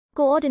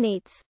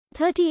Coordinates: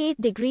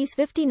 38 degrees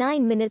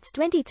 59 minutes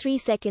 23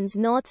 seconds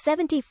north,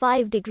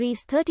 75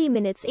 degrees 30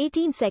 minutes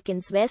 18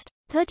 seconds west,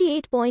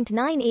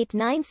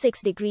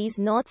 38.9896 degrees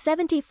north,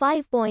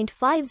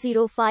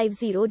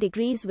 75.5050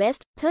 degrees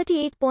west,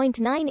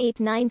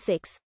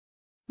 38.9896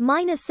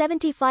 minus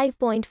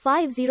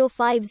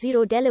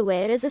 75.5050.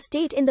 Delaware is a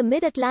state in the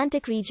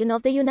mid-Atlantic region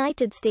of the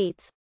United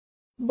States,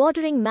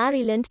 bordering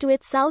Maryland to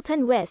its south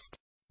and west,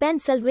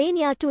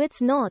 Pennsylvania to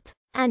its north,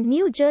 and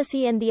New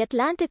Jersey and the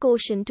Atlantic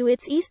Ocean to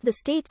its east. The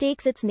state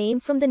takes its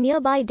name from the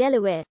nearby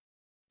Delaware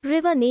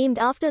River, named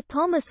after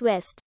Thomas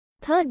West,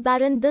 3rd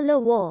Baron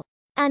Delaware,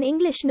 an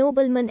English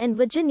nobleman and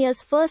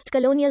Virginia's first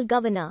colonial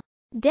governor.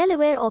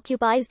 Delaware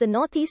occupies the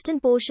northeastern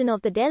portion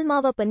of the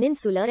Delmarva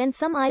Peninsula and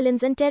some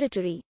islands and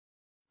territory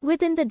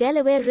within the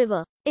Delaware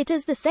River. It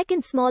is the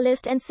second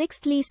smallest and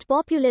sixth least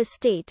populous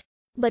state,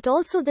 but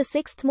also the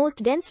sixth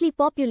most densely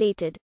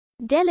populated.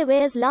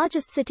 Delaware's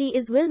largest city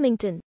is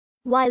Wilmington,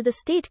 while the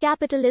state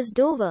capital is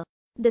Dover,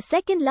 the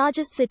second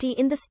largest city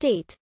in the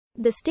state.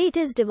 The state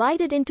is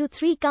divided into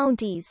 3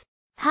 counties,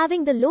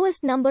 having the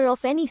lowest number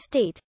of any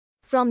state.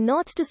 From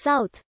north to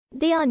south,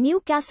 they are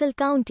Newcastle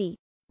County,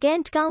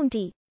 Kent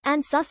County,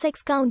 and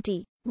Sussex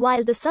County,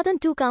 while the southern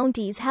 2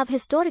 counties have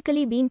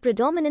historically been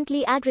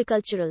predominantly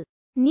agricultural.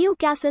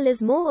 Newcastle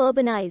is more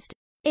urbanized.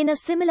 In a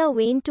similar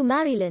vein to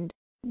Maryland,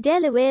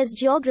 Delaware's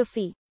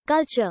geography,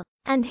 culture,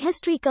 and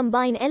history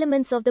combine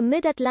elements of the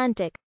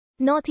mid-Atlantic,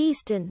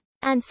 northeastern,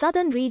 and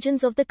southern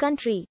regions of the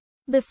country.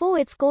 Before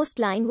its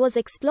coastline was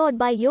explored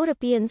by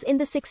Europeans in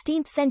the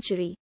 16th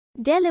century,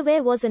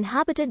 Delaware was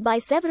inhabited by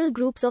several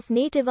groups of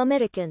Native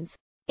Americans,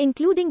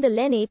 including the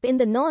Lenape in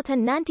the north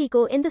and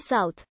Nantico in the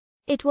south.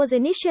 It was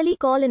initially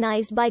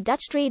colonized by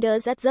Dutch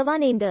traders at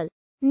Zavanendal,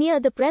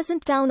 near the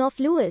present town of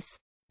Lewis.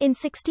 In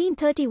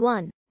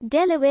 1631,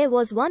 Delaware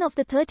was one of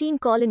the 13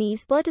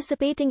 colonies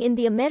participating in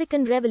the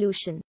American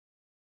Revolution.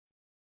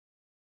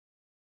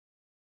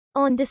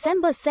 On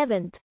December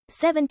 7,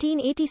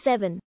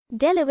 1787,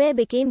 Delaware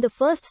became the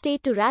first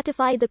state to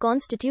ratify the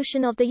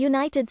Constitution of the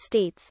United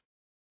States,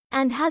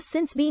 and has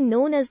since been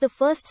known as the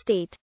first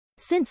state.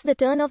 Since the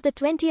turn of the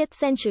 20th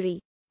century,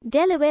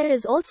 Delaware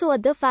is also a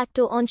de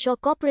facto onshore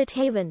corporate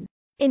haven,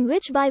 in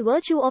which by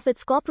virtue of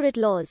its corporate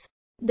laws,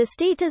 the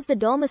state is the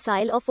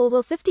domicile of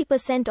over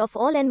 50% of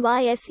all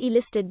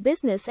NYSE-listed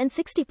business and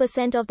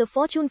 60% of the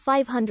Fortune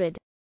 500.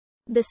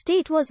 The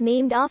state was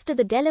named after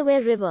the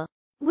Delaware River,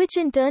 which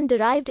in turn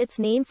derived its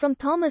name from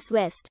Thomas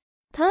West,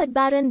 3rd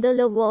Baron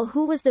Delaware,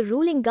 who was the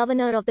ruling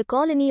governor of the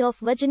colony of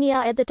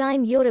Virginia at the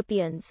time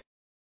Europeans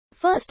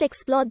first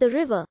explored the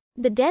river.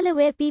 The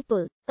Delaware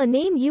people, a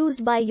name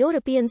used by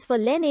Europeans for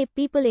Lenape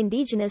people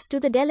indigenous to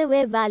the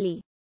Delaware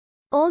Valley,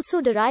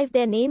 also derived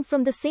their name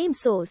from the same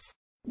source.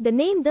 The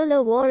name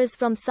Delaware is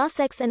from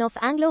Sussex and of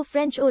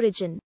Anglo-French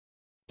origin.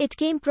 It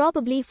came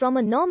probably from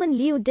a Norman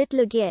lieu dit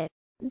le guerre.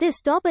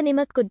 This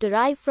toponymic could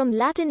derive from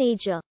Latin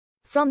ager,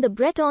 from the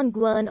Breton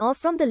guern, or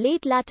from the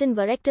late Latin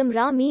varectum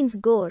ra, means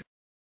gore.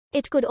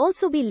 It could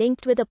also be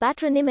linked with a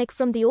patronymic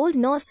from the Old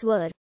Norse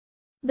word.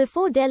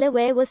 Before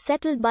Delaware was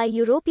settled by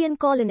European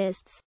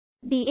colonists,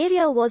 the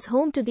area was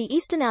home to the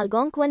eastern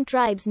Algonquin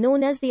tribes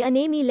known as the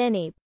Anami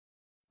Lenape,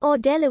 or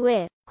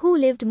Delaware, who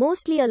lived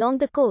mostly along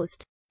the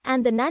coast,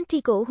 and the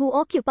Nantico, who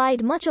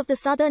occupied much of the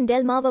southern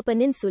Delmarva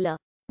Peninsula.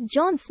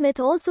 John Smith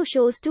also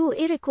shows 2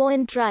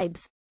 Iroquoian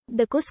tribes,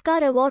 the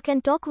Cuscarawak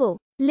and Tocqueville,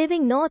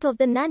 living north of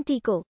the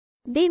Nantico.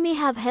 They may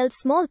have held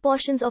small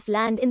portions of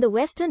land in the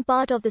western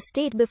part of the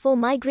state before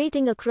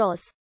migrating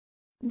across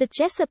the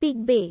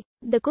Chesapeake Bay.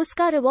 The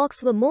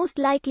Cuscarawaks were most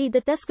likely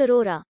the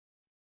Tuscarora.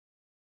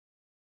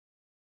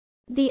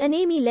 The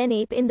Anami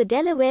Lenape in the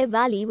Delaware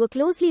Valley were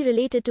closely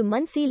related to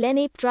Munsee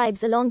Lenape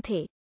tribes along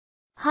the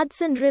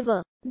Hudson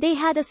River. They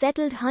had a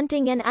settled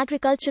hunting and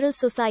agricultural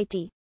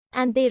society,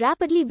 and they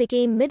rapidly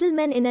became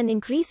middlemen in an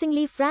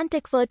increasingly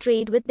frantic fur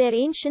trade with their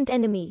ancient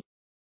enemy,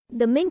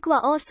 the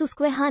Minqua or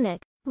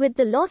Susquehannock. With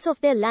the loss of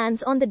their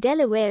lands on the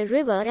Delaware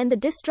River and the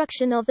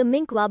destruction of the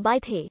Minqua by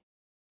the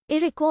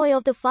Iroquois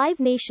of the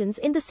Five Nations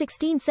in the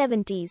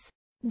 1670s,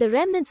 the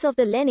remnants of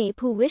the Lenape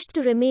who wished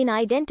to remain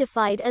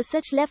identified as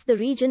such left the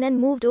region and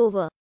moved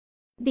over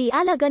the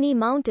Allegheny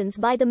Mountains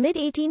by the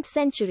mid-18th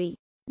century.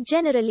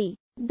 Generally,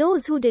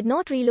 those who did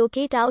not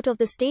relocate out of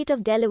the state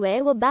of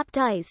Delaware were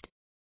baptized,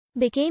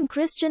 became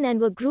Christian, and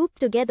were grouped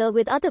together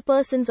with other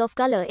persons of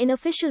color in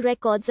official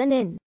records and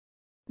in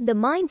the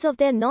minds of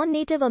their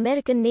non-Native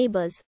American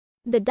neighbors.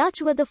 The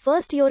Dutch were the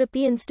first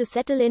Europeans to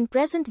settle in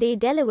present-day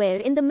Delaware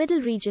in the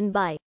middle region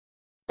by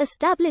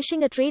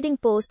establishing a trading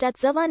post at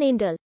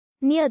Zavanendal,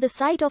 near the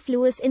site of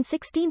Lewis in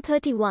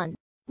 1631.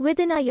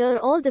 Within a year,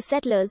 all the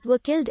settlers were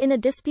killed in a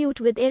dispute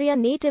with area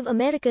Native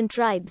American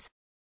tribes.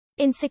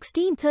 In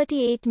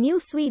 1638, New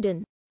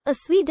Sweden, a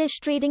Swedish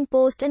trading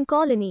post and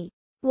colony,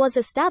 was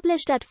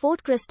established at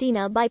Fort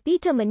Christina by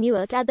Peter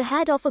Minuit at the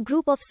head of a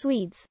group of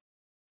Swedes,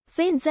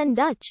 Finns and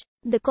Dutch.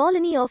 The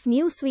colony of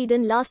New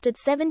Sweden lasted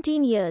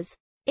 17 years.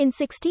 In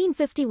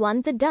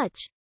 1651, the Dutch,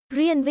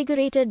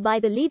 reinvigorated by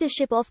the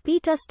leadership of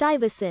Peter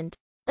Stuyvesant,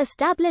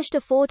 established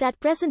a fort at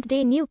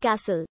present-day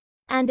Newcastle,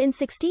 and in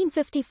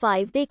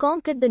 1655 they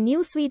conquered the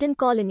New Sweden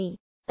colony,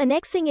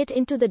 annexing it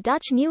into the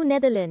Dutch New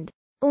Netherland.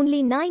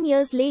 Only 9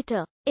 years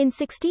later, in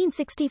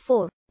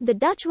 1664, the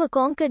Dutch were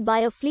conquered by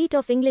a fleet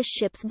of English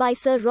ships by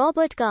Sir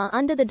Robert Carr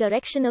under the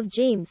direction of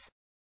James,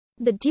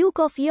 the Duke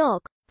of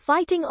York,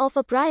 fighting off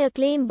a prior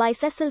claim by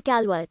Cecil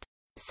Calvert,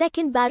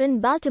 2nd Baron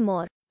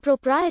Baltimore,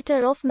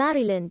 proprietor of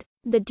Maryland.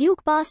 The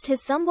Duke passed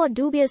his somewhat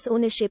dubious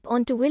ownership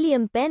on to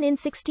William Penn in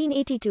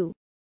 1682.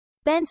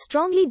 Penn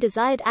strongly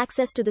desired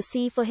access to the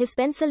sea for his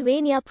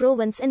Pennsylvania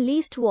province and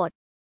leased what